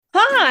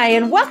Hi,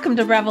 and welcome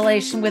to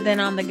Revelation Within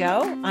on the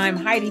Go. I'm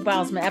Heidi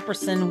Bosma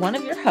Epperson, one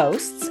of your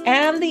hosts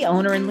and the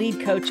owner and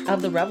lead coach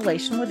of the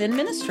Revelation Within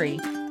Ministry.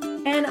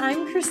 And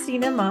I'm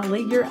Christina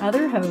Motley, your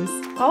other host,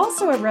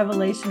 also a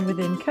Revelation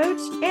Within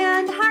coach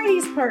and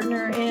Heidi's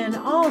partner in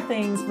all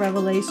things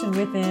Revelation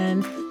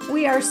Within.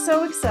 We are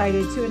so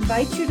excited to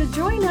invite you to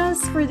join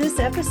us for this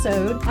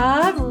episode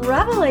of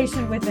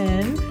Revelation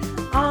Within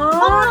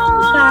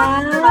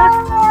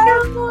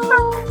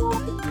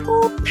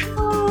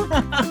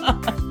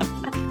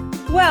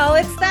Well,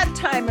 it's that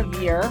time of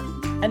year,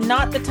 and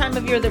not the time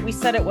of year that we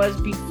said it was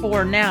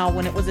before now,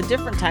 when it was a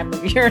different time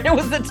of year, and it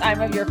was the time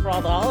of year for all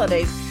the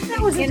holidays. That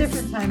was a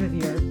different time of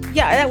year.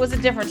 Yeah, that was a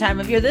different time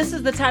of year. This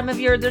is the time of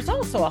year. There's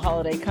also a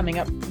holiday coming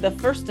up, the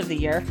first of the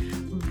year,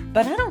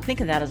 but I don't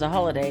think of that as a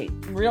holiday,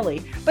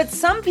 really. But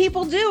some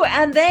people do,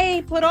 and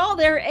they put all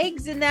their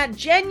eggs in that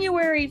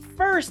January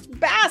 1st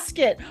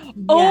basket. Yes.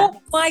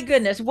 Oh, my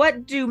goodness.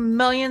 What do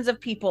millions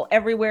of people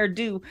everywhere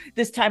do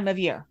this time of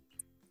year?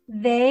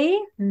 They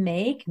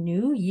make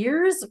New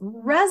Year's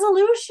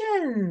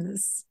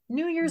resolutions.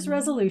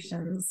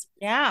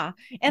 Yeah.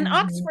 And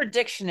Oxford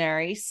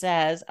Dictionary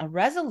says a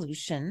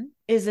resolution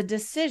is a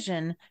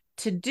decision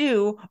to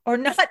do or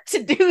not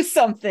to do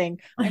something.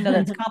 I know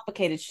that's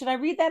complicated. Should I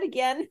read that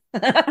again?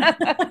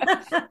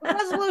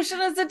 Resolution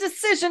is a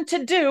decision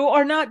to do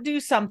or not do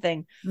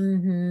something.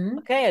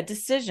 Okay, a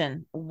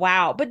decision.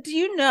 Wow. But do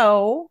you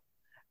know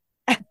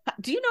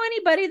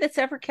anybody that's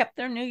ever kept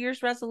their New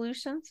Year's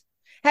resolutions?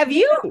 Have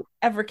you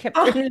ever kept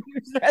your New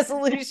Year's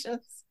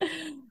resolutions?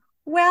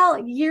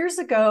 Well, years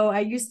ago, I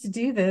used to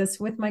do this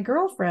with my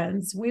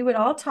girlfriends. We would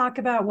all talk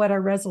about what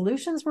our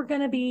resolutions were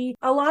going to be.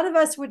 A lot of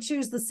us would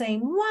choose the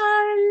same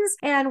ones,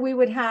 and we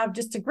would have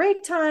just a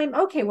great time.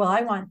 Okay, well,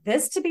 I want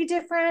this to be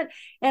different,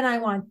 and I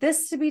want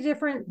this to be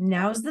different.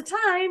 Now's the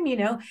time,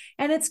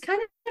 and it's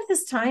kind of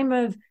this time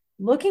of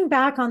looking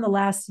back on the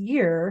last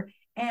year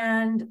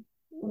and,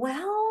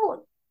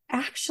 well,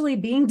 actually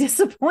being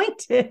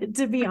disappointed,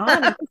 to be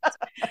honest,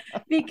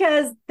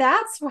 because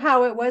that's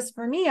how it was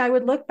for me. I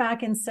would look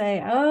back and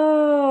say,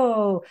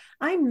 oh,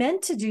 I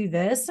meant to do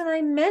this, and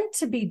I meant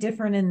to be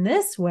different in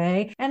this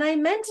way, and I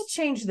meant to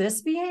change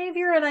this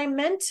behavior, and I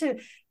meant to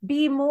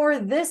be more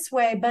this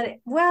way, but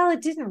well,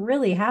 it didn't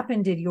really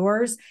happen. Did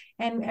yours?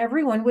 And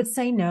everyone would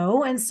say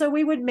no, and so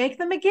we would make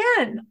them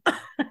again.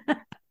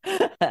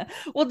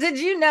 Well, did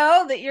you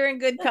know that you're in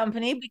good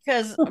company?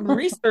 Because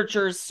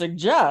researchers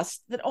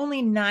suggest that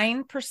only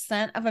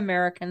 9% of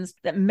Americans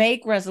that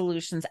make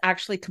resolutions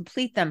actually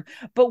complete them.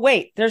 But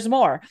wait, there's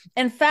more.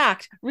 In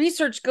fact,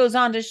 research goes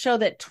on to show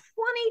that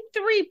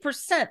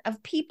 23%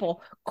 of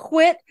people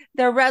quit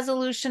their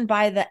resolution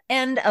by the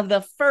end of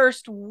the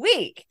first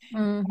week.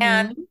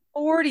 And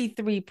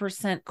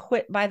 43%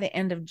 quit by the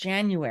end of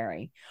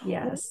January.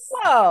 Yes.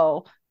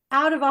 Whoa.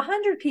 Out of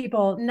 100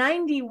 people,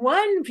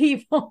 91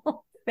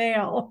 people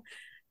fail,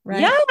 right?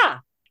 Yeah,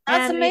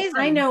 that's amazing.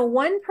 I know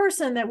one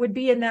person that would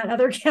be in that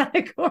other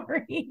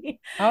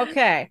category.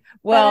 Okay,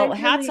 well,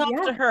 hats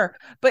off to her.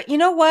 But you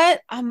know what?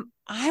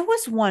 I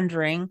was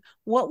wondering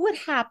what would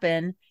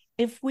happen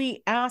if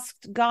we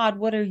asked God,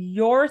 what are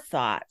your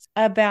thoughts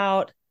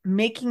about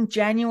making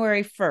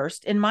January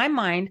 1st? In my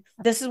mind,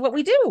 this is what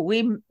we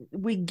do.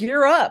 We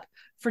gear up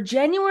for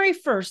January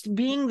 1st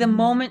being the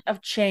moment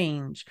of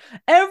change.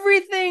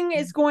 Everything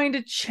is going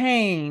to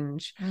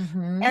change.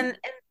 And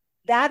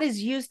that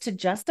is used to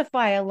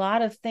justify a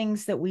lot of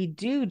things that we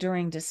do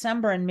during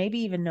December and maybe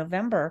even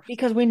November,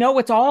 because we know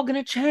it's all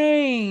going to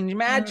change,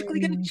 magically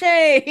going to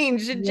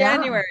change in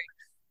January.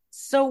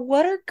 So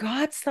what are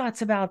God's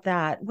thoughts about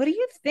that? What do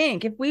you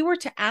think if we were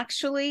to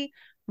actually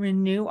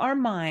renew our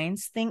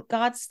minds, think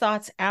God's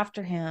thoughts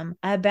after him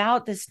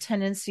about this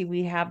tendency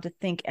we have to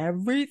think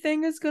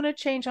everything is going to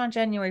change on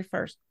January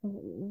 1st?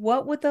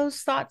 What would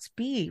those thoughts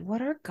be?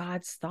 What are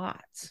God's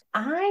thoughts?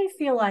 I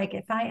feel like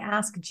if I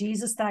ask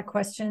Jesus that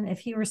question, if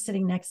he were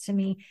sitting next to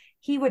me,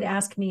 he would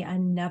ask me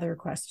another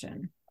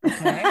question.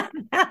 Okay.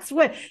 That's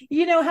what,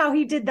 how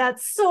he did that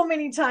so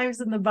many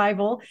times in the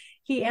Bible.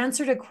 He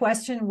answered a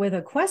question with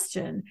a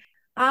question.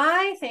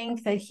 I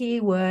think that he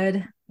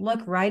would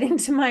look right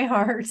into my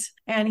heart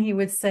and he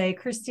would say,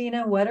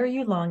 Christina, what are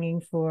you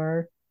longing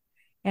for?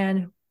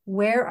 And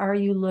where are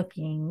you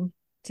looking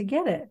to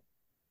get it?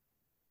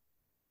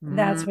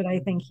 That's what I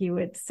think he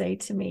would say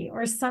to me,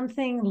 or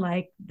something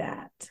like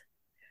that.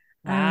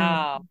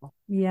 Wow.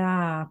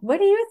 Yeah. What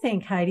do you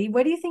think, Heidi?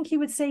 What do you think he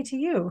would say to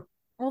you?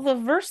 Well, the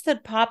verse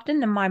that popped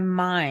into my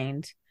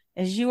mind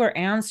as you were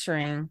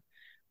answering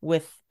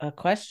with a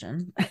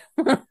question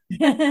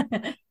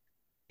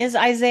is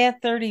Isaiah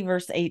 30,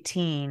 verse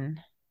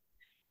 18.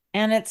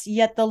 And it's,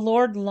 yet the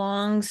Lord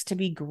longs to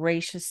be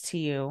gracious to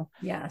you.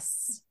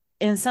 Yes.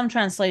 In some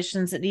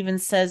translations, it even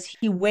says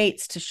he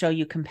waits to show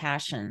you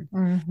compassion.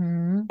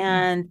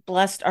 And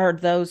blessed are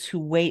those who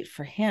wait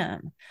for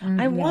him.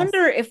 I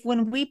wonder if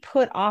when we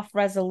put off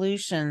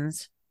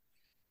resolutions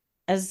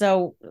as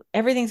though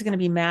everything's going to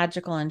be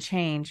magical and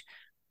change,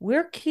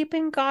 we're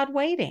keeping God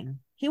waiting.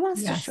 He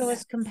wants to show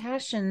us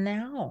compassion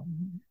now.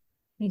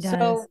 He does.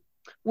 So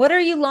What are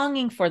you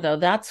longing for, though?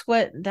 That's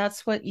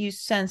what you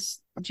sense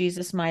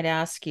Jesus might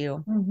ask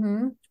you.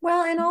 Mm-hmm.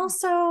 Well, and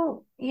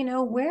also,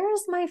 where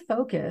is my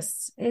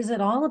focus? Is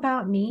it all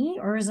about me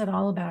or is it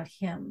all about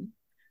him?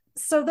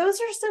 So those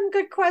are some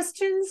good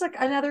questions. Like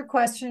another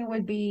question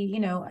would be,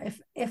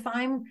 if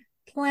I'm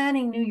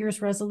planning New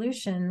Year's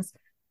resolutions,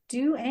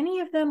 do any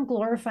of them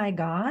glorify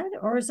God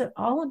or is it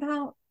all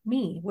about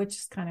me? Which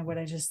is kind of what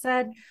I just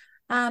said.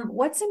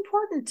 What's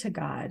important to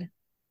God?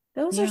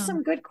 Those are Yeah.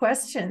 some good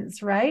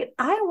questions, right?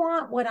 I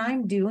want what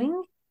I'm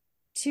doing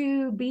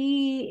to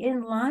be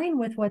in line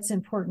with what's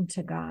important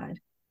to God.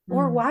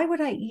 Or why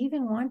would I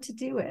even want to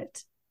do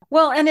it?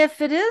 Well, and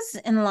if it is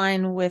in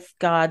line with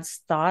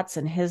God's thoughts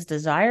and his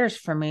desires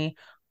for me,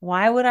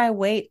 why would I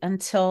wait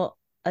until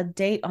a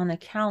date on the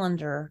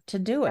calendar to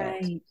do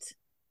it? Right.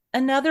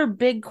 Another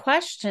big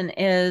question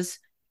is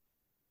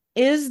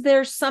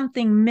there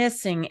something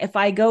missing if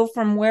I go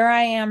from where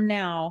I am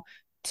now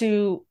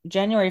to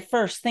January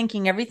 1st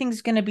thinking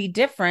everything's going to be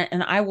different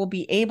and I will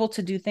be able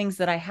to do things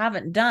that I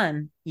haven't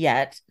done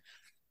yet?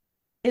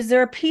 Is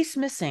there a piece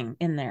missing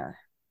in there?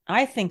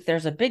 I think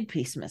there's a big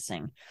piece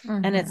missing.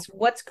 And it's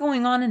what's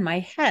going on in my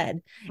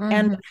head.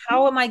 And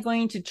how am I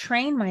going to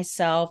train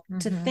myself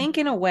to think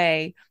in a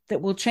way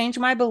that will change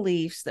my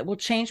beliefs, that will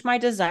change my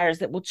desires,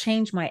 that will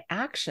change my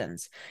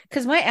actions?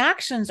 Because my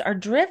actions are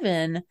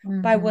driven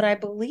by what I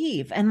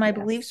believe, and my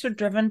beliefs are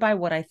driven by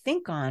what I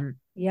think on.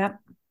 Yep.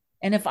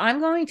 And if I'm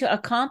going to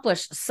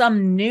accomplish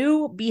some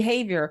new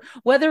behavior,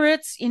 whether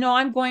it's,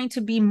 I'm going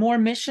to be more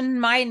mission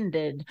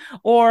minded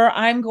or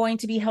I'm going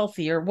to be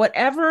healthier,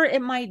 whatever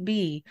it might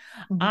be,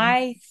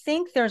 I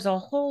think there's a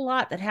whole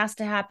lot that has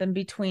to happen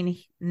between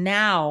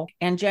now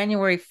and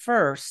January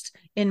 1st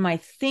in my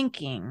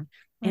thinking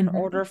in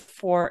order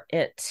for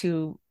it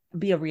to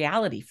be a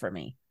reality for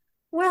me.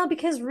 Well,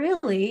 because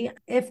really,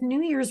 if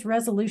New Year's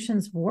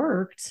resolutions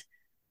worked,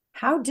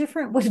 how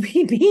different would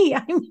we be?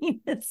 I mean,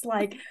 it's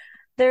like,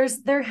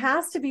 there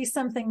has to be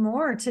something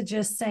more to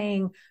just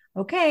saying,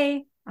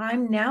 okay,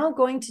 I'm now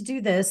going to do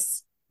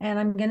this and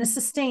I'm going to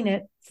sustain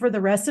it for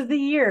the rest of the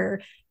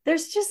year.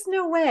 There's just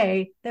no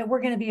way that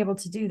we're going to be able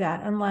to do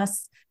that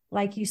unless,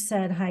 like you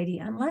said, Heidi,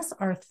 unless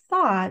our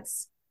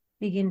thoughts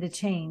begin to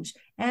change.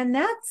 And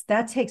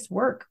that takes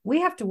work.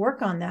 We have to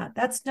work on that.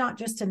 That's not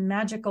just a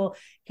magical,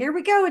 here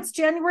we go, it's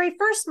January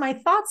 1st. My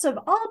thoughts have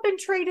all been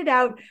traded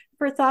out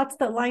for thoughts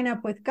that line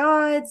up with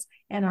God's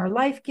and are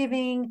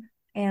life-giving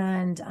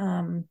and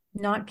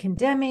not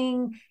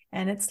condemning.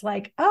 And it's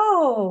like,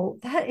 oh,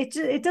 that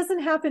it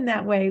doesn't happen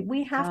that way.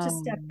 We have to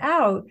step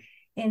out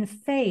in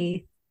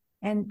faith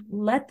and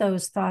let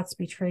those thoughts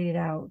be traded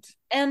out.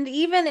 And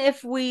even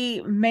if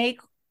we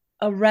make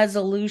a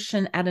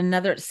resolution at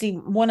another, see,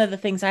 one of the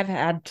things I've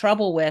had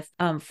trouble with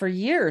for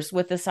years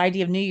with this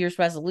idea of New Year's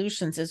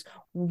resolutions is,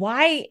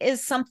 why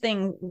is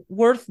something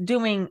worth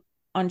doing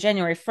on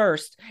January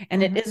 1st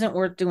and it isn't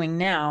worth doing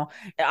now?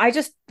 I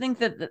just think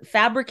that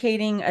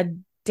fabricating a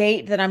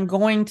date that I'm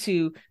going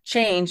to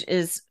change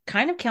is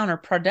kind of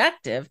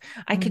counterproductive.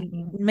 I could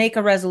make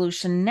a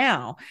resolution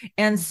now.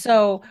 And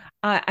so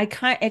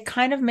it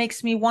kind of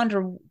makes me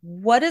wonder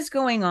what is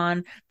going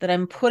on that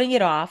I'm putting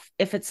it off.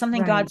 If it's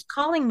something God's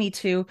calling me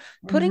to,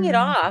 putting it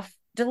off,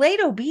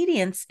 delayed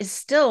obedience is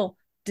still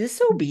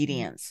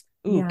disobedience.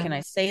 Ooh, can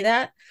I say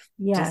that?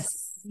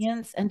 Yes.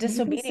 Disobedience and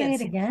disobedience. You can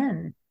say it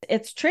again.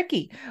 It's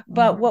tricky,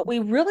 but what we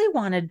really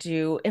want to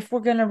do, if we're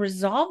going to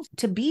resolve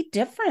to be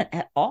different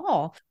at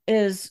all,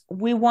 is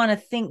we want to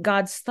think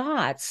God's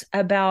thoughts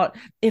about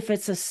if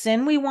it's a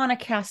sin we want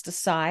to cast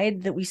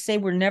aside that we say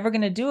we're never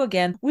going to do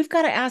again. We've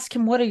got to ask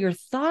him, what are your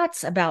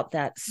thoughts about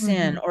that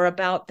sin or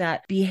about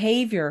that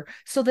behavior,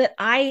 so that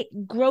I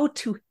grow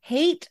to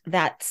hate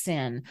that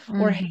sin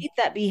or hate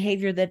that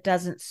behavior that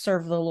doesn't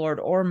serve the Lord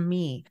or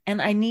me.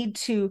 And I need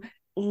to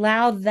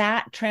allow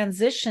that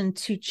transition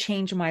to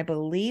change my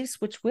beliefs,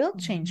 which will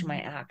change my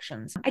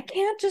actions. I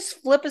can't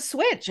just flip a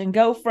switch and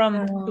go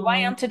from who I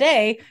am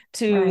today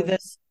to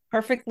this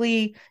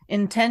perfectly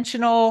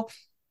intentional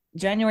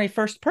January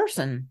 1st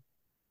person.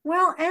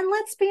 Well, and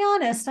let's be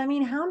honest. I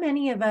mean, how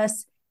many of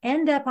us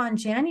end up on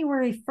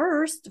January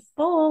 1st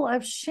full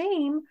of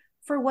shame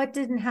for what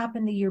didn't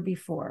happen the year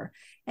before?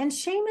 And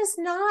shame is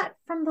not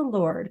from the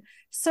Lord.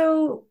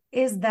 So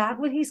is that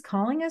what he's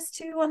calling us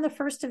to on the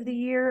first of the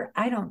year?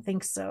 I don't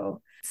think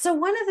so. So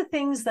one of the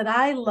things that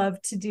I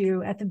love to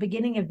do at the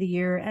beginning of the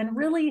year and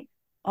really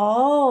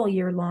all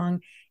year long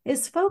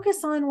is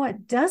focus on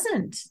what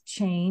doesn't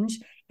change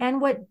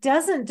and what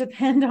doesn't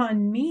depend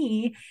on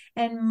me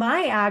and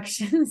my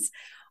actions,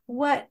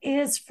 what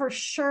is for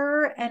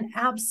sure and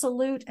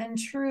absolute and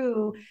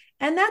true.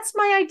 And that's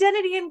my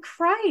identity in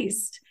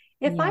Christ.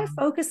 If I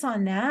focus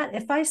on that,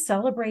 if I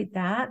celebrate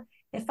that,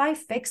 if I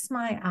fix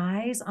my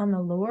eyes on the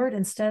Lord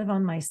instead of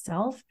on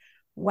myself,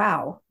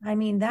 wow. I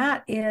mean,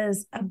 that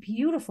is a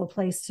beautiful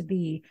place to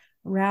be,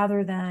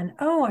 rather than,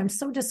 oh, I'm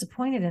so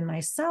disappointed in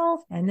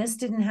myself and this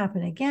didn't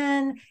happen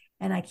again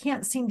and I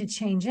can't seem to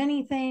change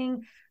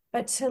anything.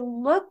 But to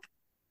look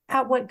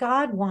at what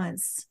God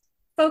wants,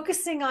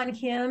 focusing on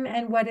him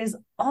and what is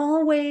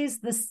always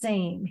the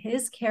same,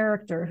 his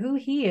character, who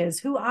he is,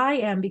 who I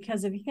am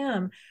because of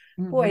him.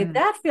 Boy,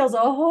 that feels a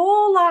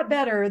whole lot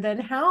better than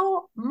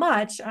how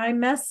much I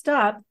messed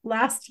up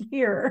last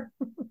year.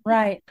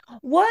 Right.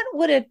 What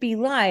would it be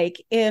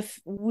like if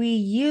we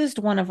used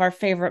one of our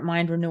favorite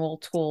mind renewal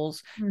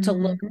tools to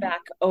look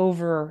back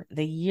over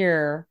the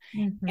year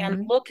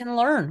and look and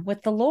learn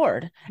with the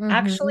Lord?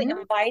 Actually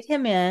invite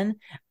him in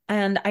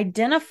and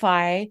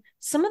identify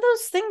some of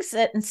those things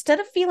that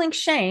instead of feeling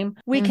shame,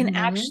 we can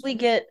actually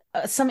get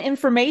some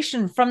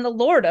information from the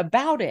Lord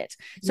about it.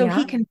 So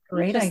he can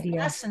teach us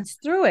lessons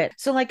through it.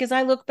 So like, as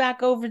I look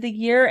back over the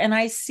year and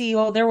I see,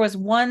 oh, there was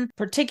one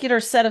particular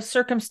set of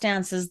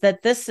circumstances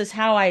that this is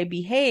how I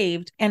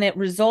behaved and it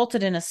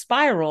resulted in a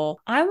spiral.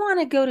 I want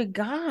to go to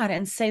God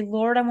and say,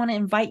 Lord, I want to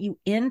invite you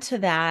into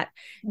that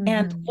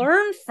and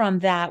learn from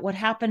that, what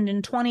happened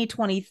in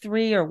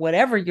 2023 or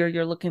whatever year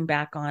you're looking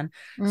back on,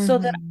 so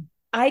that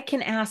I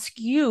can ask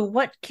you,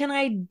 what can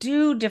I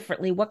do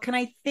differently? What can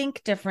I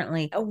think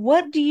differently?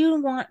 What do you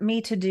want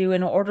me to do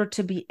in order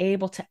to be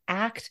able to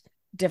act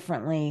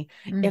differently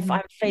if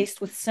I'm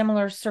faced with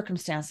similar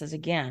circumstances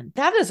again?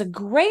 That is a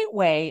great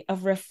way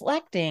of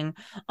reflecting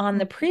on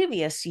the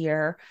previous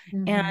year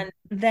and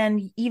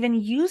then even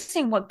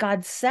using what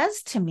God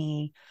says to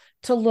me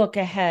to look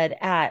ahead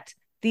at.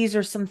 These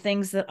are some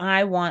things that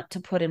I want to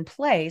put in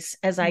place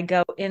as I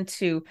go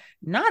into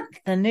not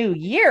the new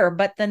year,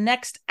 but the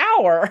next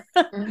hour.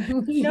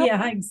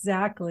 Yeah,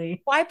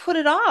 exactly. Why put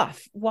it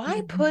off?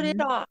 Why put it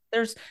off?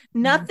 There's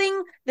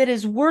nothing that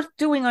is worth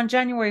doing on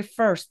January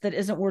 1st that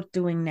isn't worth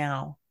doing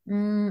now.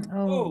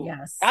 Ooh,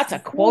 yes. That's a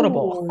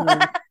quotable.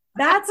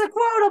 That's a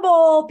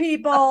quotable,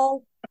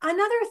 people.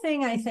 Another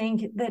thing I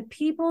think that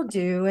people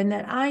do and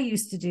that I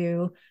used to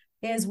do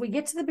is we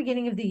get to the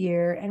beginning of the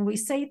year and we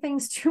say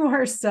things to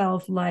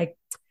ourselves like,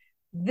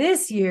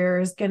 this year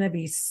is going to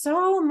be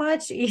so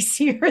much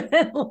easier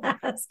than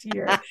last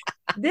year.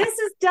 This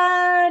is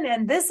done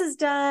and this is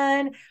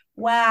done.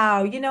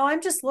 Wow.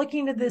 I'm just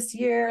looking to this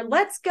year.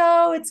 Let's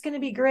go. It's going to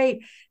be great.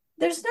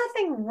 There's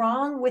nothing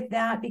wrong with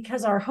that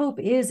because our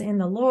hope is in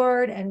the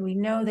Lord and we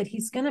know that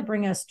he's going to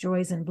bring us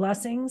joys and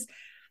blessings.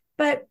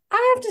 But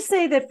I have to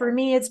say that for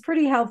me, it's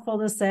pretty helpful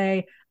to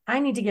say,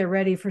 I need to get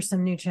ready for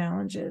some new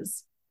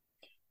challenges.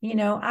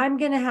 I'm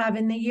going to have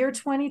in the year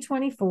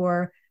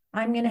 2024,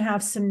 I'm going to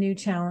have some new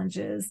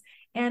challenges.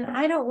 And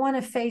I don't want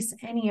to face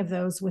any of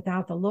those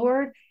without the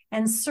Lord,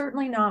 and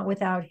certainly not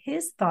without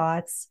his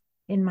thoughts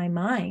in my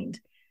mind.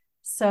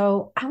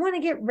 So I want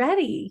to get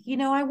ready.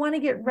 I want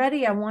to get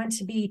ready. I want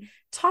to be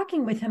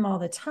talking with him all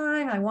the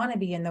time. I want to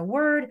be in the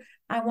word.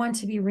 I want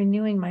to be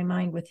renewing my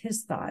mind with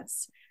his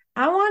thoughts.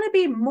 I want to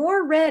be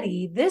more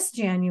ready this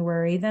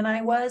January than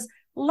I was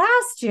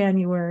last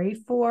January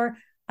for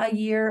a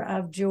year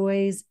of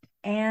joys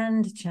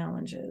and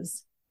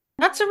challenges.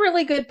 That's a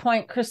really good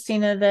point,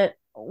 Christina, that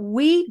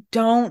we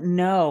don't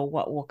know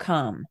what will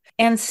come.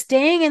 And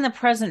staying in the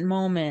present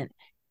moment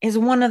is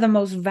one of the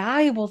most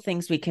valuable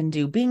things we can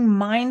do. Being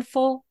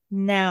mindful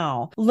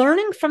now,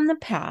 learning from the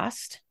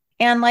past,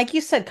 and like you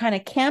said, kind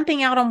of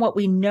camping out on what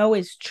we know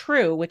is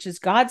true, which is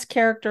God's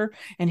character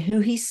and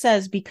who he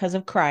says because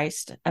of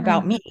Christ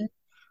about me.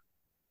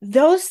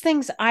 Those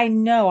things I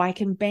know I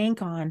can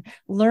bank on,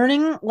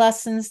 learning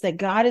lessons that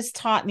God has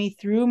taught me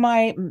through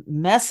my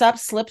mess up,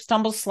 slip,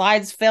 stumble,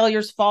 slides,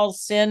 failures,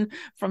 falls, sin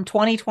from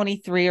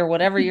 2023 or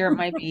whatever year it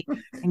might be,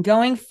 and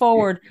going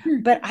forward.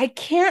 But I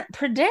can't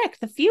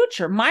predict the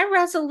future. My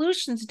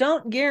resolutions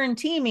don't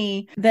guarantee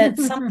me that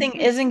something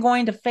isn't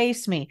going to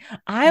face me.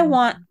 If I'm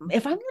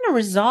going to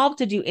resolve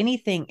to do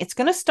anything, it's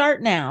going to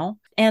start now.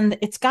 And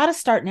it's got to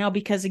start now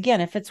because, again,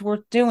 if it's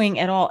worth doing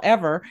at all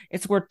ever,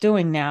 it's worth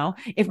doing now.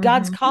 If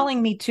God's calling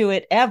me to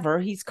it ever,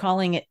 he's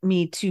calling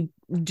me to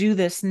do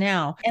this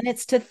now. And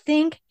it's to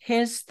think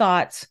his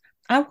thoughts.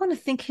 I want to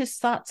think his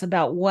thoughts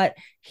about what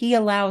he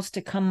allows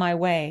to come my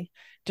way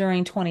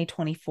during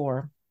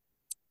 2024.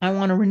 I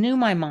want to renew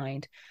my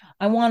mind.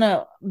 I want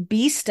to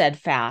be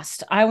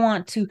steadfast. I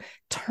want to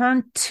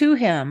turn to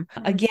him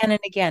again and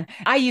again.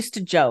 I used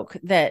to joke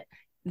that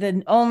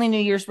the only New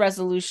Year's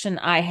resolution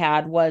I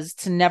had was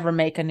to never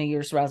make a New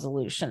Year's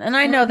resolution. And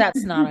I know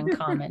that's not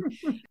uncommon,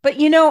 but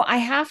I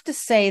have to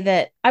say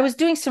that I was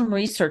doing some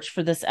research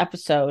for this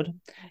episode,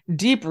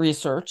 deep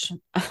research.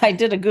 I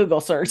did a Google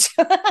search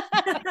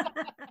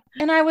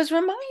and I was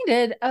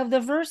reminded of the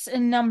verse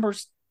in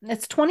Numbers.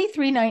 It's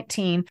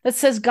 23:19 that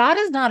says, God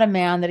is not a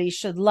man that he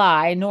should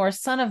lie, nor a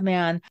son of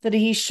man that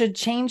he should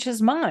change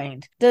his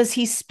mind. Does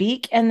he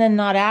speak and then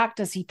not act?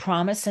 Does he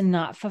promise and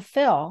not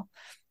fulfill?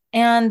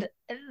 And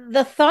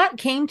the thought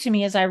came to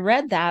me as I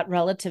read that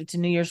relative to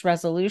New Year's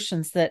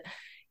resolutions that,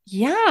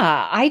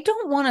 I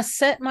don't want to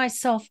set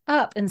myself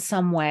up in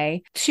some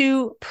way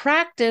to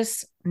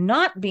practice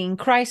not being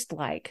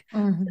Christ-like,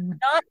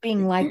 not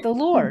being like the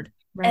Lord.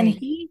 Right. And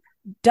he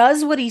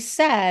does what he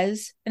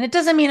says, and it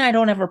doesn't mean I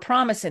don't ever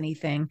promise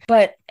anything,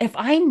 but if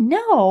I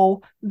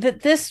know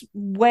that this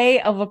way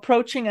of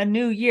approaching a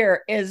new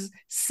year is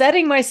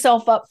setting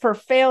myself up for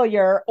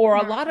failure or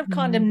a lot of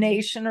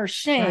condemnation or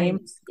shame,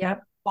 right.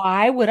 Yep.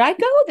 why would I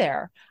go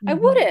there? I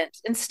wouldn't.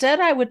 Instead,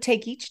 I would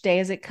take each day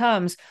as it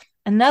comes.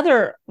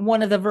 Another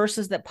one of the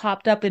verses that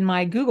popped up in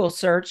my Google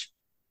search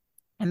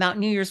about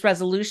New Year's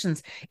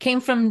resolutions came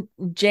from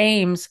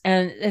James,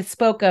 and it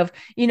spoke of,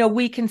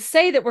 we can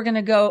say that we're going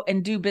to go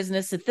and do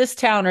business at this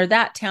town or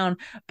that town,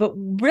 but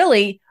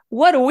really,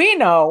 what do we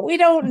know? We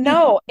don't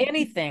know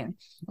anything.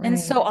 Right. And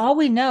so all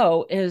we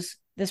know is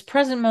this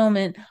present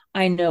moment.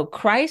 I know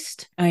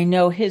Christ. I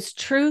know his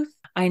truth.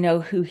 I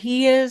know who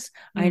he is.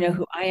 I know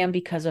who I am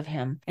because of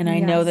him. And I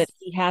know that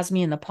he has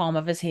me in the palm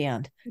of his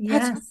hand.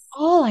 That's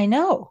all I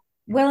know.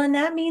 Well, and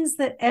that means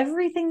that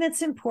everything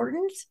that's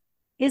important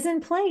is in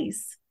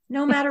place.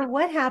 No matter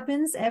what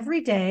happens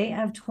every day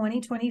of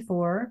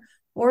 2024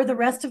 or the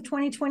rest of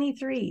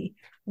 2023,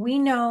 we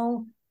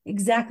know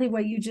exactly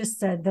what you just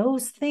said.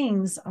 Those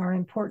things are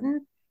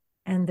important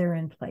and they're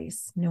in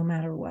place no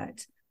matter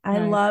what. I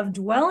love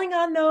dwelling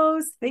on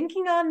those,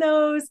 thinking on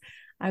those.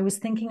 I was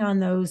thinking on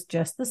those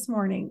just this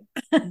morning.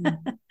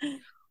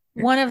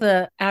 One of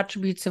the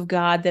attributes of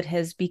God that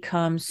has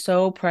become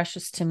so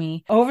precious to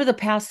me over the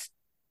past,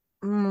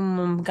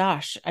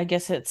 I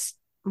guess it's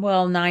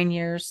 9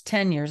 years,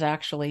 10 years,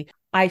 actually.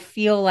 I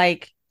feel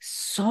like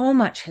so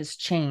much has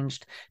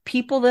changed.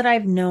 People that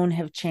I've known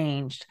have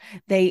changed.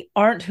 They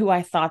aren't who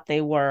I thought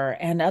they were.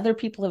 And other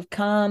people have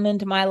come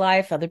into my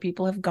life. Other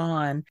people have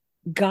gone.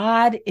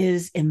 God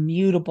is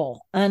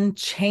immutable,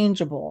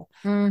 unchangeable.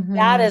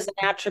 That is an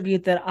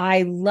attribute that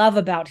I love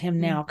about him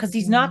now, because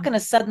he's not going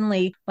to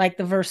suddenly, like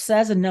the verse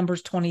says in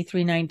Numbers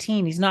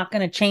 23:19, he's not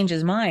going to change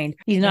his mind.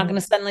 He's not going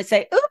to suddenly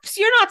say, oops,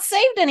 you're not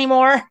saved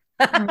anymore.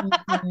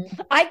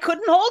 I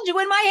couldn't hold you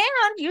in my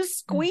hand. You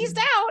squeezed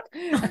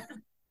out.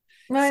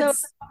 Well, it's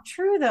so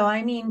true, though.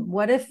 I mean,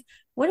 what if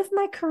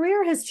my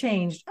career has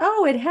changed?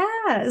 Oh, it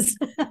has.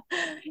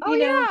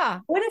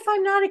 What if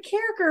I'm not a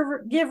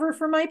caregiver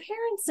for my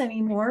parents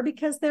anymore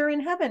because they're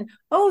in heaven?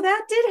 Oh,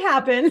 that did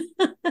happen.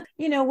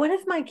 What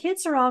if my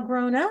kids are all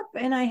grown up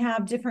and I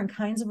have different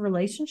kinds of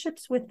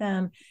relationships with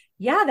them?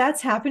 Yeah,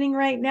 that's happening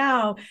right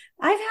now.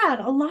 I've had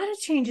a lot of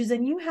changes,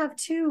 and you have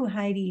too,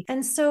 Heidi.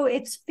 And so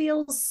it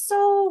feels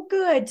so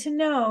good to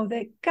know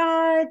that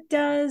God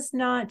does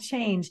not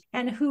change,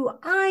 and who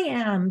I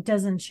am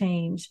doesn't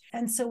change.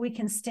 And so we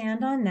can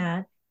stand on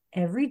that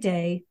every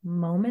day,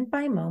 moment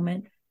by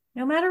moment,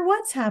 no matter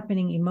what's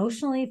happening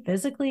emotionally,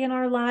 physically in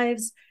our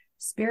lives,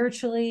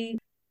 spiritually.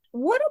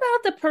 What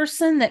about the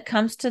person that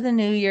comes to the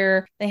new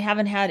year? They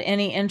haven't had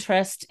any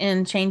interest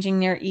in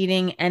changing their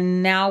eating.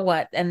 And now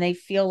what? And they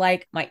feel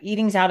like my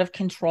eating's out of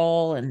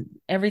control and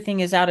everything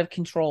is out of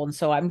control. And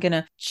so I'm going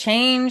to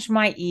change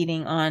my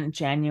eating on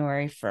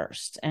January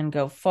 1st and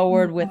go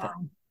forward with a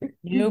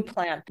new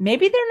plan.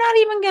 Maybe they're not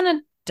even going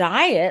to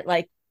diet,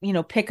 like,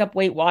 pick up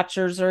Weight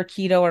Watchers or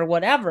keto or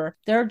whatever.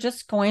 They're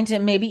just going to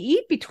maybe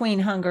eat between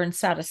hunger and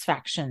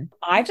satisfaction.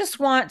 I just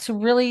want to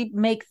really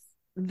make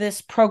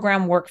this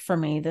program work for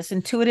me. This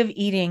intuitive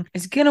eating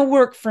is going to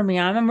work for me.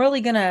 I'm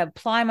really going to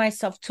apply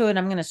myself to it.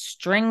 I'm going to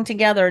string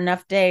together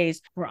enough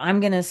days where I'm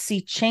going to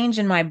see change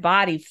in my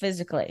body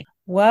physically.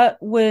 What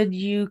would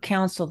you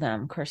counsel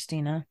them,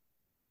 Christina?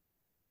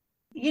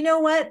 You know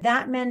what?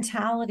 That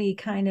mentality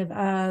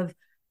of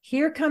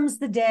here comes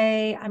the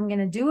day. I'm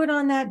going to do it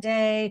on that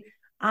day.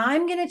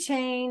 I'm going to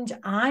change.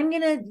 I'm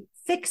going to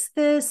fix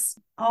this.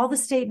 All the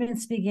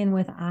statements begin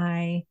with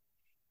I.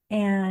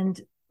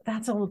 And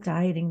that's old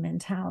dieting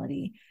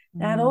mentality.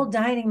 That old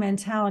dieting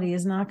mentality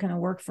is not going to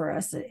work for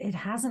us. It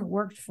hasn't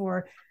worked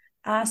for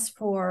us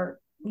for,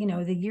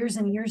 the years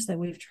and years that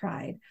we've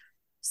tried.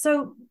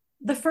 So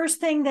the first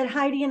thing that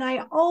Heidi and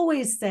I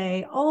always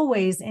say,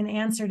 always in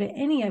answer to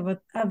any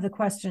of the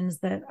questions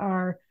that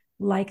are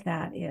like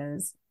that,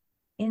 is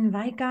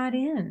invite God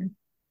in.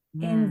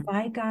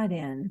 Invite God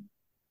in.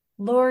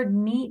 Lord,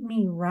 meet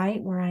me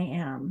right where I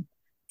am.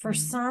 For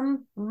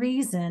some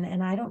reason,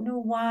 and I don't know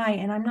why,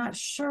 and I'm not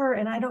sure,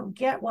 and I don't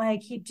get why I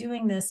keep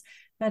doing this,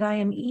 but I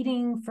am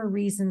eating for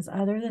reasons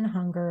other than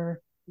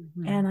hunger,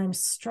 and I'm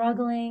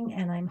struggling,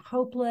 and I'm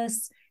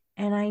hopeless,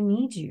 and I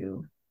need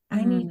you.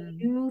 I need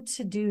you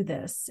to do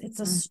this. It's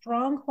a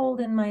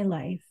stronghold in my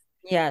life.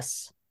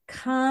 Yes.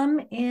 Come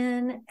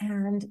in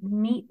and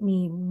meet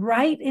me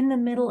right in the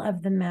middle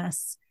of the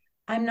mess.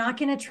 I'm not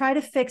going to try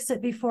to fix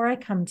it before I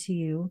come to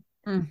you.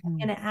 I'm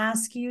going to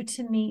ask you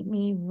to meet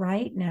me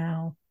right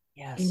now.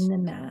 Yes. In the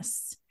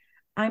mess.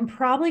 I'm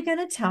probably going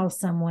to tell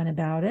someone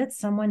about it,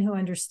 someone who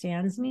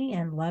understands me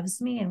and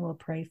loves me and will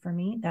pray for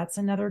me. That's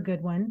another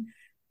good one.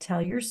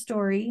 Tell your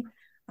story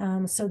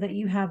so that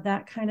you have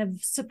that kind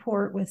of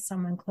support with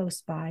someone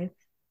close by.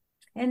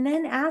 And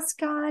then ask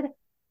God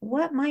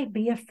what might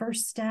be a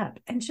first step,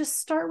 and just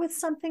start with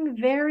something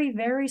very,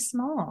 very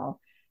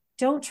small.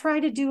 Don't try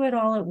to do it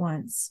all at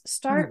once.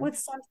 Start with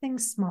something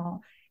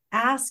small.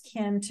 Ask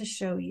him to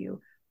show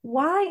you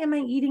Why am I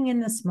eating in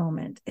this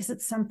moment? Is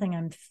it something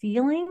I'm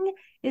feeling?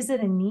 Is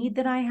it a need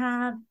that I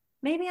have?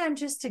 Maybe I'm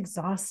just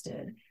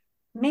exhausted.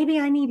 Maybe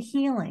I need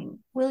healing.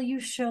 Will you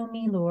show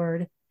me,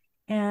 Lord,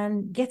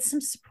 and get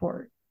some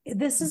support?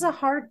 This is a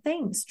hard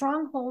thing.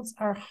 Strongholds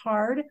are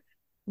hard.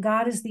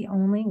 God is the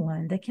only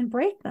one that can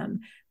break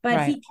them, but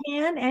Right. he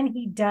can, and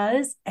he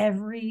does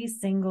every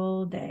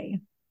single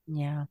day.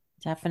 Yeah,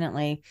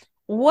 definitely.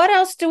 What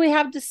else do we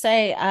have to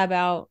say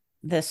about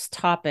this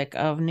topic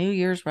of New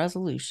Year's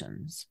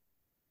resolutions?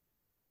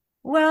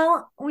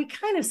 Well, we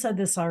kind of said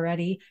this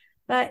already,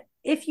 but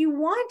if you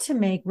want to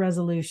make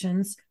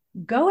resolutions,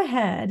 go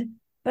ahead,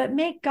 but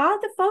make God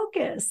the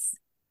focus.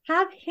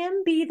 Have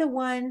him be the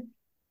one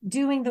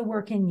doing the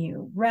work in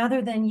you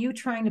rather than you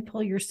trying to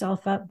pull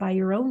yourself up by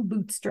your own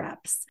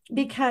bootstraps.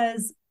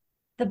 Because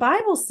the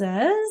Bible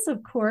says,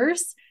 of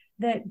course,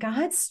 that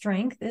God's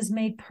strength is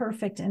made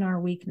perfect in our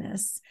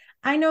weakness.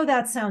 I know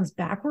that sounds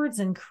backwards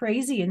and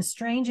crazy and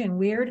strange and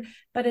weird,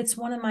 but it's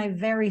one of my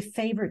very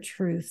favorite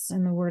truths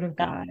in the Word of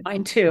God.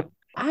 Mine too.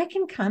 I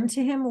can come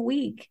to him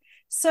weak.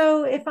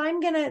 So if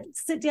I'm going to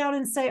sit down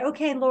and say,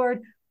 okay,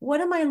 Lord,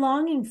 what am I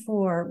longing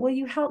for? Will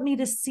you help me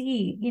to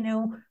see,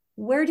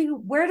 where do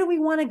we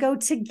want to go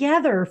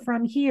together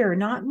from here?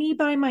 Not me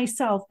by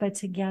myself, but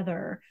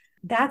together.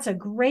 That's a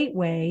great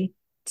way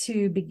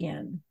to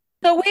begin.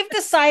 So we've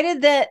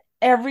decided that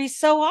every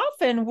so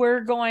often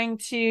we're going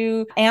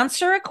to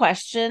answer a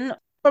question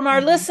from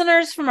our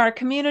listeners, from our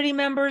community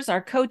members,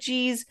 our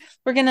coaches.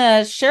 We're going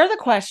to share the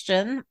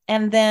question,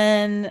 and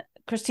then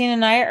Christine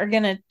and I are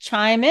going to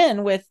chime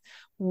in with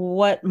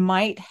what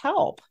might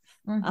help.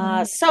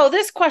 So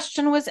this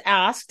question was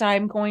asked.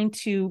 I'm going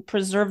to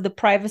preserve the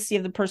privacy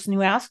of the person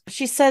who asked.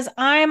 She says,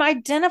 I'm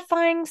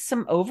identifying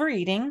some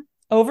overeating,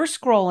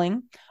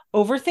 over-scrolling,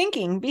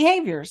 overthinking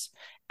behaviors.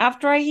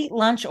 After I eat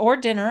lunch or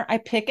dinner, I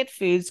pick at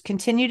foods,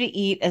 continue to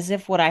eat as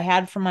if what I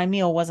had for my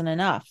meal wasn't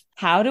enough.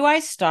 How do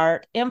I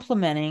start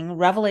implementing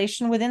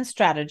revelation within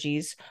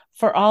strategies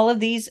for all of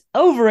these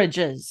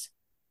overages?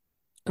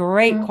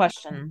 Great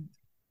question.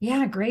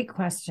 Yeah, great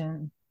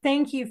question.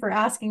 Thank you for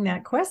asking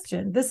that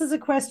question. This is a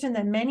question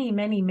that many,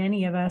 many,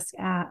 many of us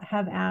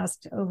have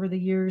asked over the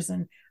years,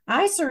 and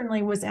I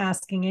certainly was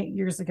asking it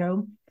years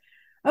ago.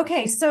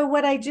 Okay, so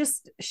what I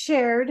just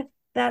shared,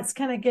 that's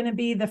kind of going to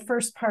be the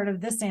first part of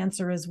this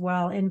answer as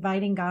well,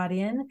 inviting God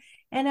in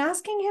and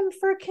asking him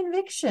for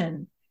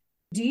conviction.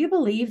 Do you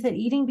believe that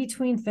eating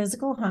between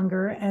physical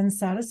hunger and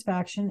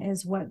satisfaction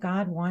is what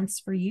God wants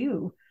for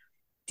you?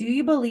 Do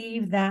you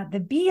believe that the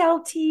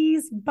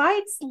BLTs,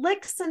 bites,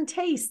 licks, and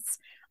tastes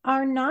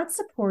are not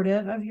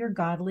supportive of your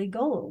godly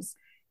goals?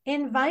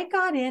 Invite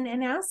God in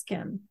and ask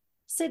him.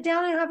 Sit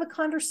down and have a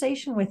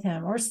conversation with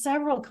him, or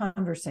several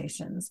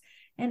conversations,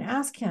 and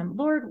ask him,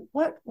 Lord,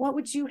 what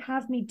would you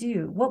have me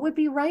do? What would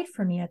be right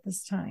for me at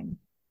this time?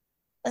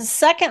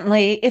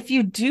 Secondly, if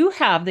you do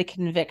have the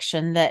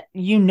conviction that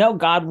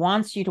God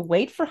wants you to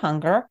wait for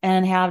hunger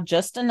and have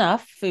just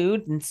enough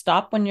food and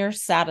stop when you're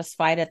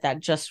satisfied at that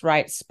just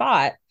right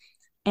spot,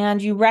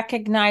 and you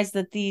recognize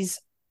that these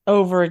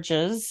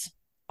overages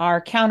are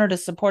counter to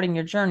supporting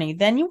your journey,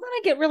 then you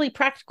want to get really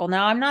practical.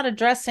 Now, I'm not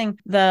addressing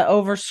the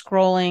over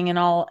scrolling and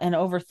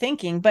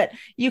overthinking, but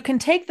you can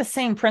take the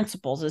same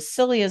principles, as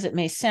silly as it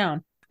may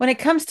sound. When it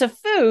comes to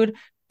food,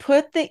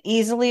 put the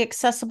easily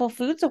accessible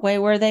foods away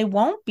where they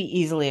won't be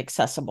easily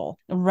accessible.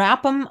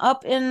 Wrap them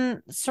up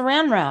in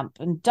saran wrap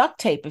and duct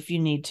tape if you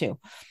need to.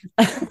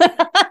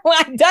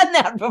 I've done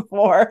that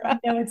before. I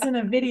know, it's in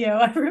a video,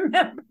 I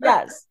remember.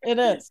 Yes, it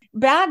is.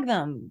 Bag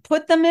them,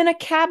 put them in a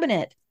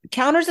cabinet.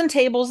 Counters and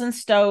tables and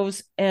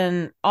stoves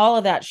and all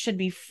of that should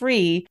be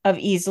free of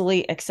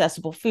easily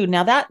accessible food.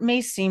 Now, that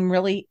may seem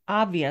really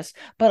obvious,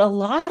 but a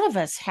lot of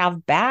us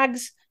have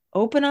bags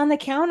open on the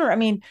counter. I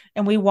mean,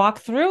 and we walk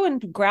through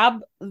and grab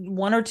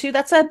one or two.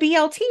 That's a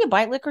BLT, a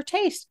bite, lick, or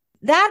taste.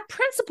 That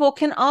principle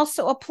can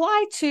also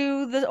apply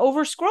to the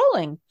over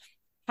scrolling.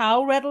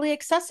 How readily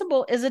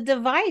accessible is a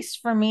device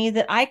for me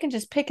that I can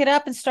just pick it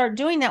up and start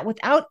doing that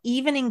without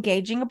even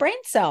engaging a brain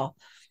cell?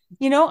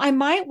 I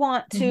might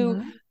want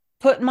to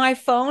put my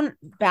phone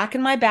back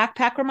in my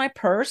backpack or my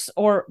purse,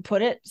 or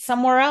put it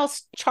somewhere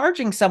else,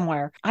 charging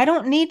somewhere. I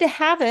don't need to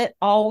have it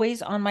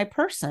always on my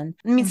person.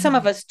 I mean, some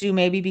of us do,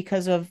 maybe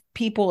because of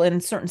people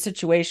in certain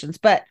situations,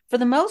 but for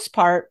the most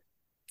part,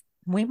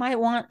 we might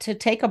want to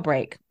take a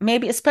break.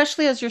 Maybe,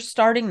 especially as you're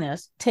starting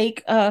this,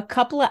 take a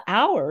couple of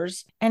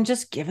hours and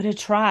just give it a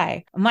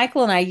try.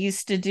 Michael and I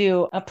used to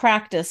do a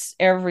practice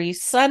every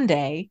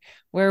Sunday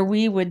where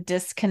we would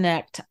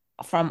disconnect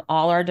from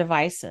all our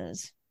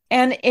devices.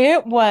 And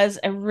it was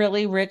a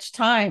really rich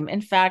time.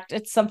 In fact,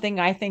 it's something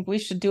I think we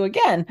should do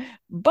again.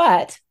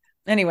 But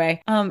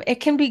anyway,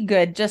 it can be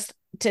good just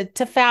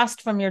to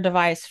fast from your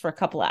device for a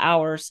couple of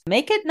hours.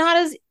 Make it not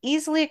as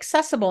easily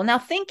accessible. Now,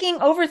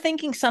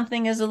 overthinking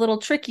something is a little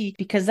tricky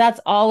because that's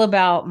all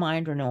about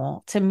mind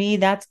renewal. To me,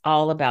 that's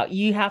all about,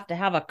 you have to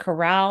have a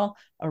corral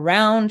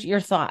around your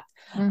thoughts.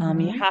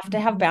 You have to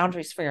have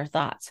boundaries for your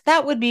thoughts.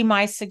 That would be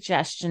my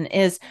suggestion,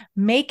 is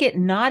make it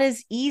not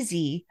as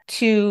easy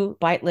to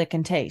bite, lick,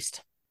 and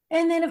taste.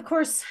 And then, of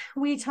course,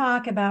 we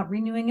talk about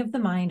renewing of the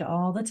mind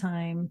all the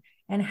time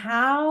and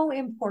how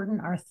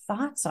important our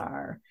thoughts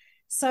are.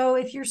 So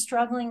if you're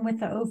struggling with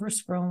the over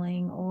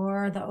scrolling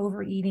or the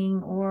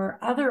overeating or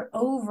other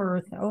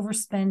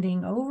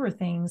overspending over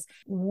things,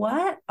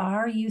 what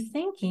are you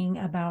thinking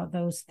about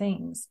those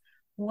things?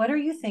 What are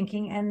you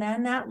thinking? And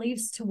then that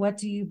leads to what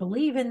do you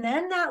believe? And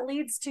then that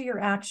leads to your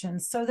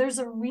actions. So there's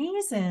a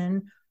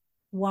reason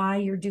why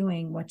you're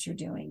doing what you're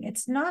doing.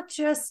 It's not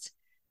just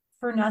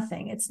for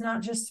nothing. It's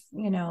not just,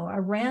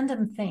 a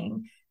random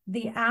thing.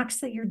 The acts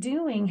that you're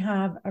doing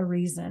have a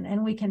reason,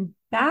 and we can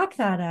back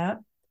that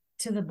up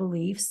to the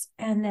beliefs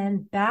and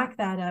then back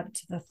that up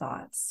to the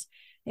thoughts.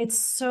 It's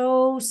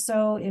so,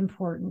 so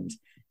important.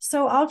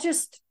 So I'll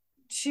just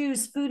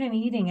choose food and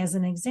eating as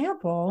an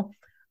example.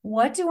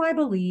 What do I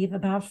believe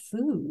about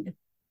food?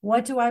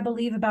 What do I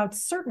believe about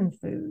certain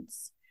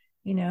foods?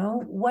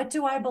 What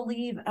do I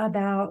believe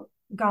about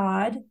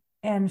God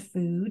and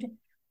food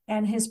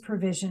and his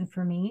provision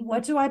for me?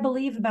 What do I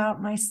believe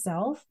about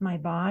myself, my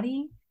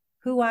body,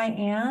 who I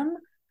am?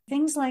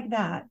 Things like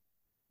that.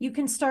 You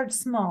can start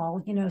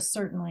small,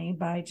 certainly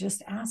by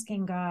just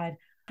asking God,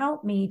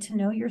 help me to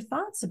know your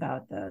thoughts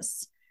about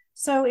this.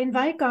 So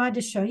invite God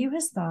to show you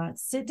his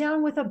thoughts. Sit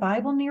down with a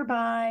Bible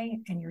nearby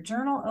and your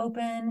journal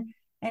open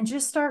and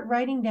just start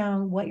writing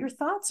down what your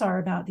thoughts are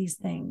about these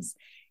things.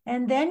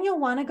 And then you'll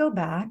want to go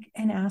back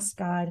and ask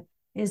God,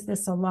 is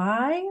this a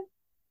lie?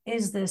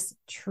 Is this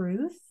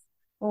truth?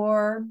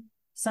 Or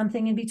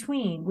something in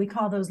between? We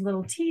call those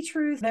little T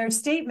truths. They're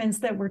statements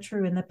that were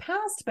true in the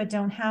past, but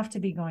don't have to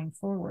be going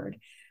forward.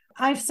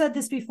 I've said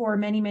this before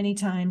many, many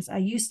times. I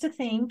used to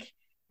think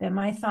that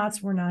my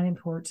thoughts were not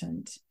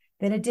important,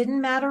 that it didn't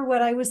matter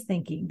what I was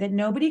thinking, that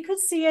nobody could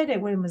see it.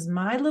 It was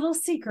my little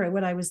secret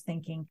what I was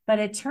thinking. But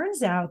it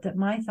turns out that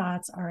my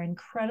thoughts are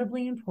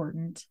incredibly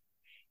important,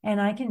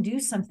 and I can do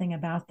something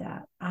about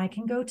that. I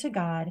can go to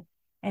God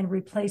and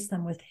replace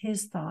them with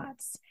his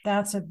thoughts.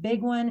 That's a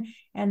big one.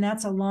 And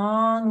that's a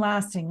long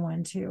lasting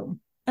one too.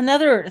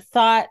 Another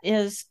thought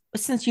is,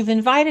 since you've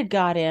invited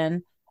God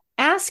in,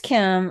 ask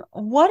him,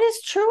 what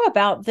is true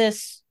about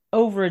this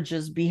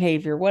overages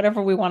behavior,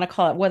 whatever we want to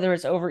call it, whether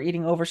it's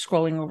overeating,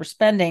 overscrolling,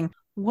 overspending.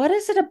 What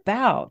is it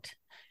about?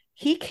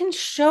 He can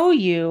show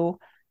you.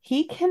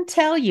 He can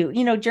tell you,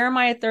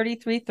 Jeremiah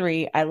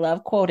 33:3, I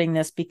love quoting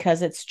this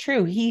because it's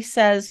true. He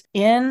says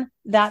in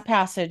that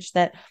passage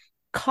that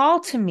call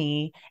to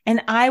me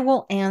and I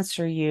will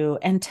answer you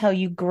and tell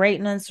you great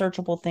and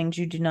unsearchable things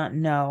you do not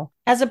know.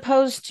 As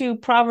opposed to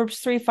Proverbs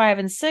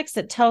 3:5-6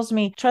 that tells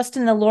me, trust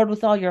in the Lord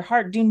with all your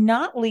heart. Do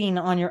not lean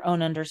on your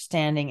own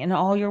understanding. In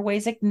all your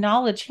ways,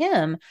 acknowledge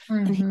him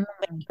and he will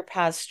make your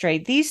paths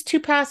straight. These two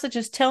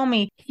passages tell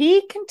me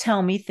he can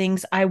tell me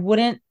things I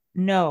wouldn't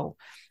know.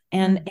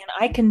 And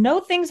I can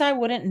know things I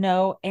wouldn't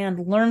know and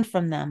learn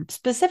from them,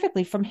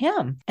 specifically from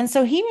him. And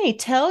so he may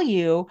tell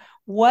you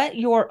what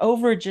your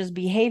overages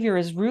behavior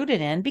is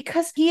rooted in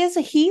because he is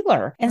a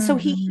healer. And so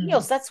he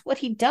heals. That's what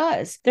he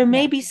does. There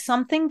may be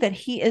something that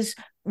he is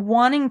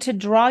wanting to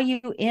draw you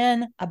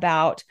in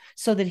about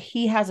so that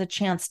he has a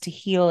chance to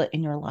heal it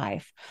in your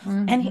life.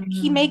 And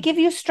he may give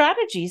you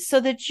strategies so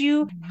that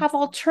you have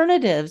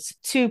alternatives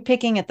to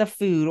picking at the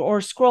food or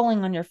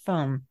scrolling on your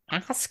phone.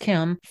 Ask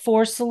him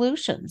for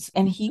solutions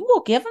and he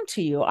will give them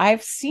to you.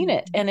 I've seen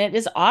it and it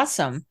is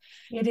awesome.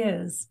 It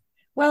is.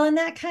 Well, and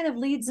that kind of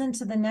leads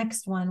into the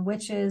next one,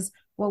 which is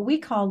what we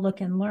call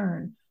look and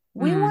learn.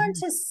 We want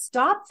to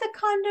stop the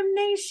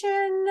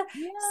condemnation,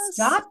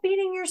 stop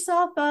beating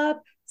yourself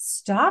up,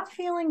 stop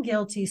feeling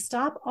guilty,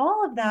 stop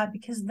all of that,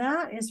 because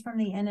that is from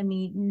the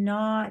enemy,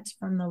 not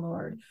from the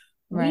Lord.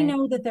 Right. We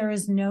know that there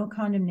is no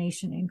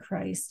condemnation in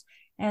Christ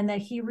and that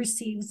he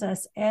receives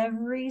us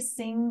every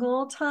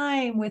single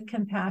time with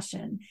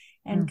compassion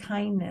and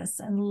kindness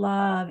and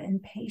love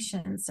and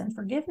patience and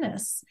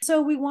forgiveness.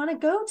 So we want to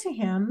go to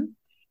him.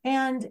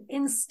 And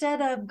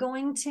instead of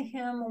going to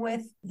him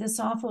with this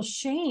awful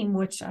shame,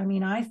 which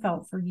I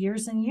felt for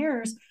years and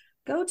years,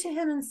 go to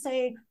him and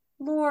say,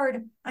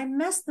 Lord, I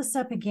messed this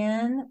up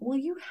again. Will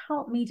you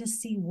help me to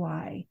see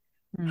why?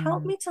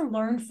 Help me to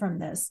learn from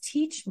this.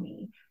 Teach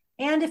me.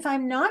 And if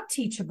I'm not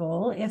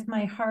teachable, if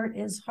my heart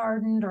is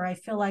hardened or I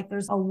feel like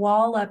there's a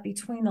wall up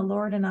between the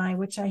Lord and I,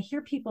 which I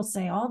hear people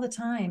say all the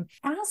time,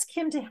 ask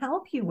him to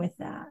help you with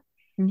that.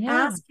 Yeah.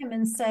 Ask him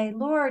and say,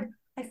 Lord,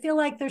 I feel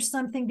like there's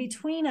something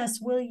between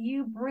us. Will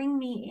you bring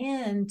me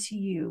in to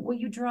you? Will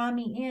you draw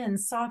me in,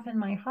 soften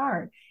my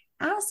heart?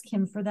 Ask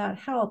him for that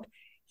help.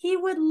 He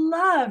would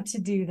love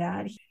to do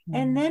that.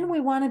 And then we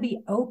want to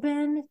be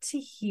open to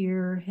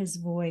hear his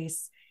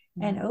voice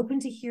and open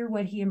to hear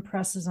what he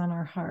impresses on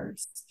our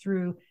hearts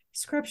through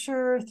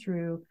scripture,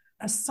 through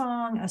a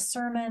song, a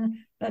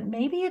sermon, but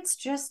maybe it's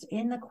just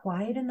in the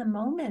quiet in the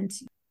moment.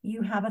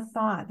 You have a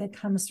thought that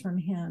comes from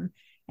him.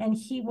 And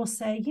he will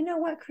say, you know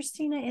what,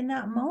 Christina, in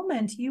that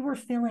moment, you were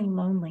feeling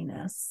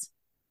loneliness.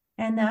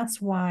 And that's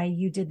why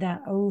you did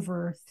that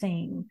over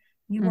thing.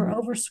 You were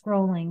over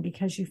scrolling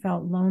because you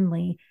felt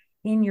lonely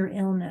in your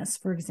illness,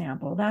 for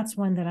example. That's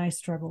one that I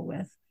struggle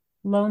with,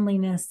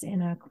 loneliness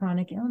in a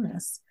chronic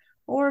illness.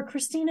 Or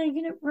Christina,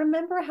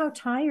 remember how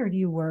tired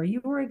you were. You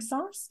were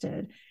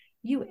exhausted.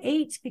 You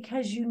ate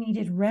because you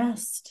needed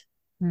rest.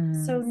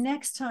 So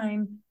next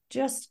time,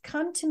 just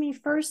come to me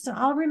first and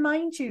I'll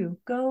remind you,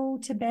 go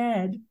to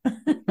bed,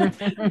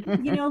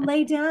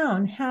 lay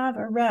down, have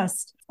a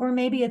rest. Or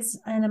maybe it's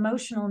an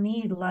emotional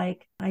need,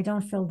 like I don't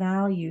feel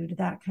valued,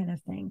 that kind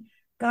of thing.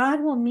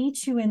 God will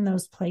meet you in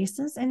those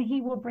places and he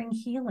will bring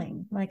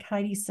healing. Like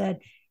Heidi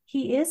said,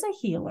 he is a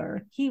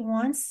healer. He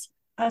wants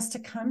us to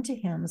come to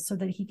him so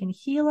that he can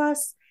heal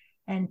us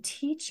and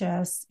teach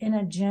us in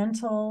a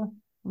gentle,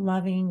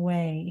 loving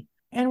way.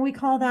 And we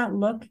call that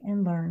look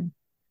and learn.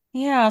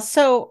 Yeah.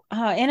 So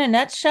in a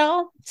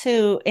nutshell,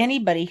 to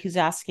anybody who's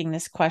asking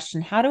this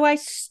question, how do I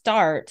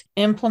start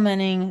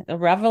implementing the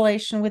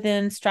Revelation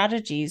Within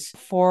strategies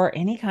for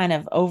any kind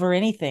of over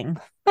anything,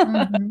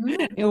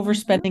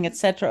 overspending,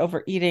 etc.,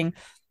 overeating?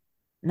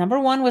 Number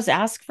one was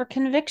ask for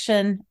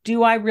conviction.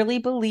 Do I really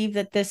believe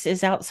that this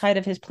is outside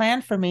of his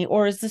plan for me,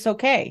 or is this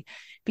okay?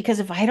 Because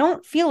if I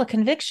don't feel a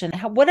conviction,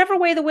 whatever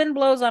way the wind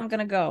blows, I'm going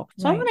to go.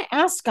 So I'm going to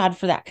ask God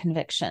for that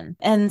conviction.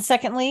 And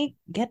secondly,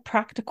 get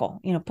practical,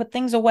 put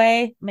things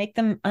away, make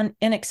them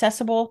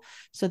inaccessible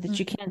so that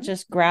you can't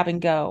just grab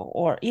and go.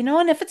 Or,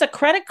 and if it's a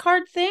credit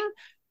card thing,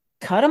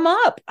 cut them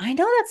up. I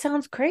know that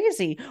sounds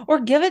crazy. Or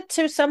give it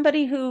to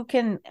somebody who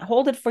can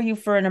hold it for you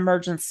for an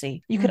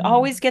emergency. You could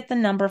always get the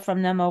number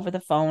from them over the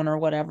phone or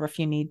whatever if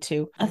you need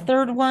to. A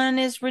third one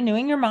is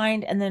renewing your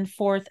mind. And then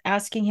fourth,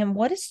 asking him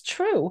what is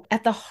true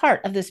at the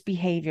heart of this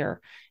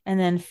behavior. And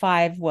then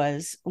 5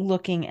 was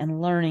looking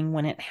and learning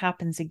when it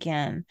happens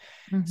again.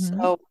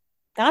 So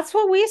that's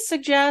what we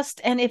suggest.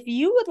 And if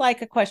you would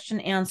like a question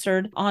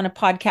answered on a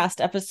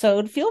podcast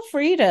episode, feel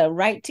free to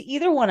write to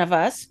either one of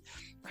us,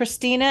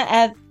 Christina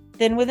at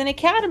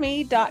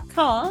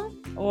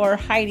thinwithinacademy.com or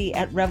Heidi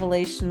at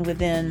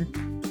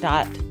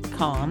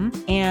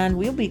revelationwithin.com. And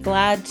we'll be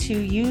glad to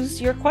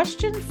use your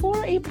question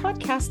for a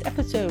podcast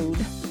episode.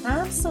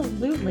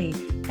 Absolutely.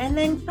 And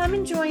then come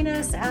and join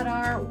us at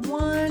our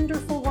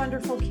wonderful,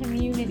 wonderful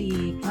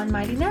community on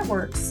Mighty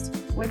Networks,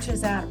 which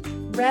is at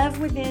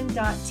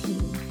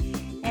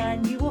revwithin.team.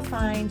 And you will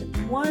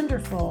find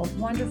wonderful,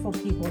 wonderful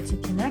people to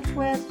connect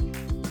with.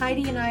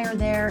 Heidi and I are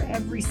there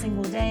every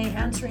single day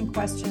answering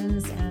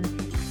questions and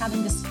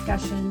having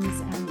discussions,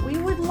 and we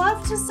would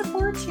love to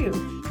support you.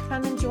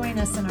 Come and join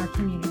us in our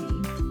community.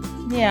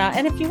 Yeah,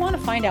 and if you want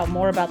to find out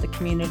more about the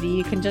community,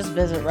 you can just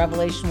visit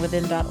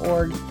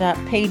revelationwithin.org. That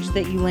page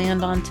that you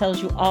land on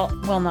tells you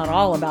not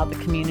all about the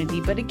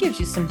community, but it gives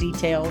you some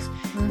details.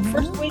 The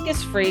first week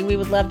is free. We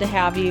would love to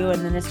have you,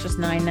 and then it's just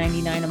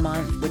 $9.99 a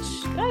month, which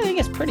I think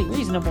is pretty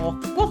reasonable.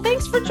 Well,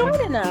 thanks for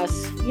joining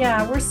us.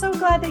 Yeah, we're so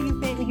glad that you've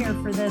been here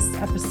for this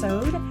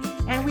episode,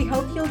 and we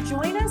hope you'll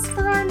join us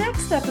for our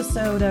next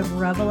episode of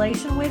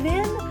Revelation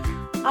Within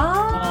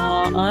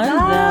on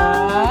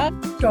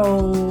the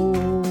go.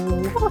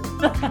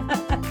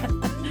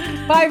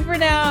 Bye for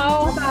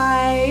now.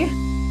 Bye.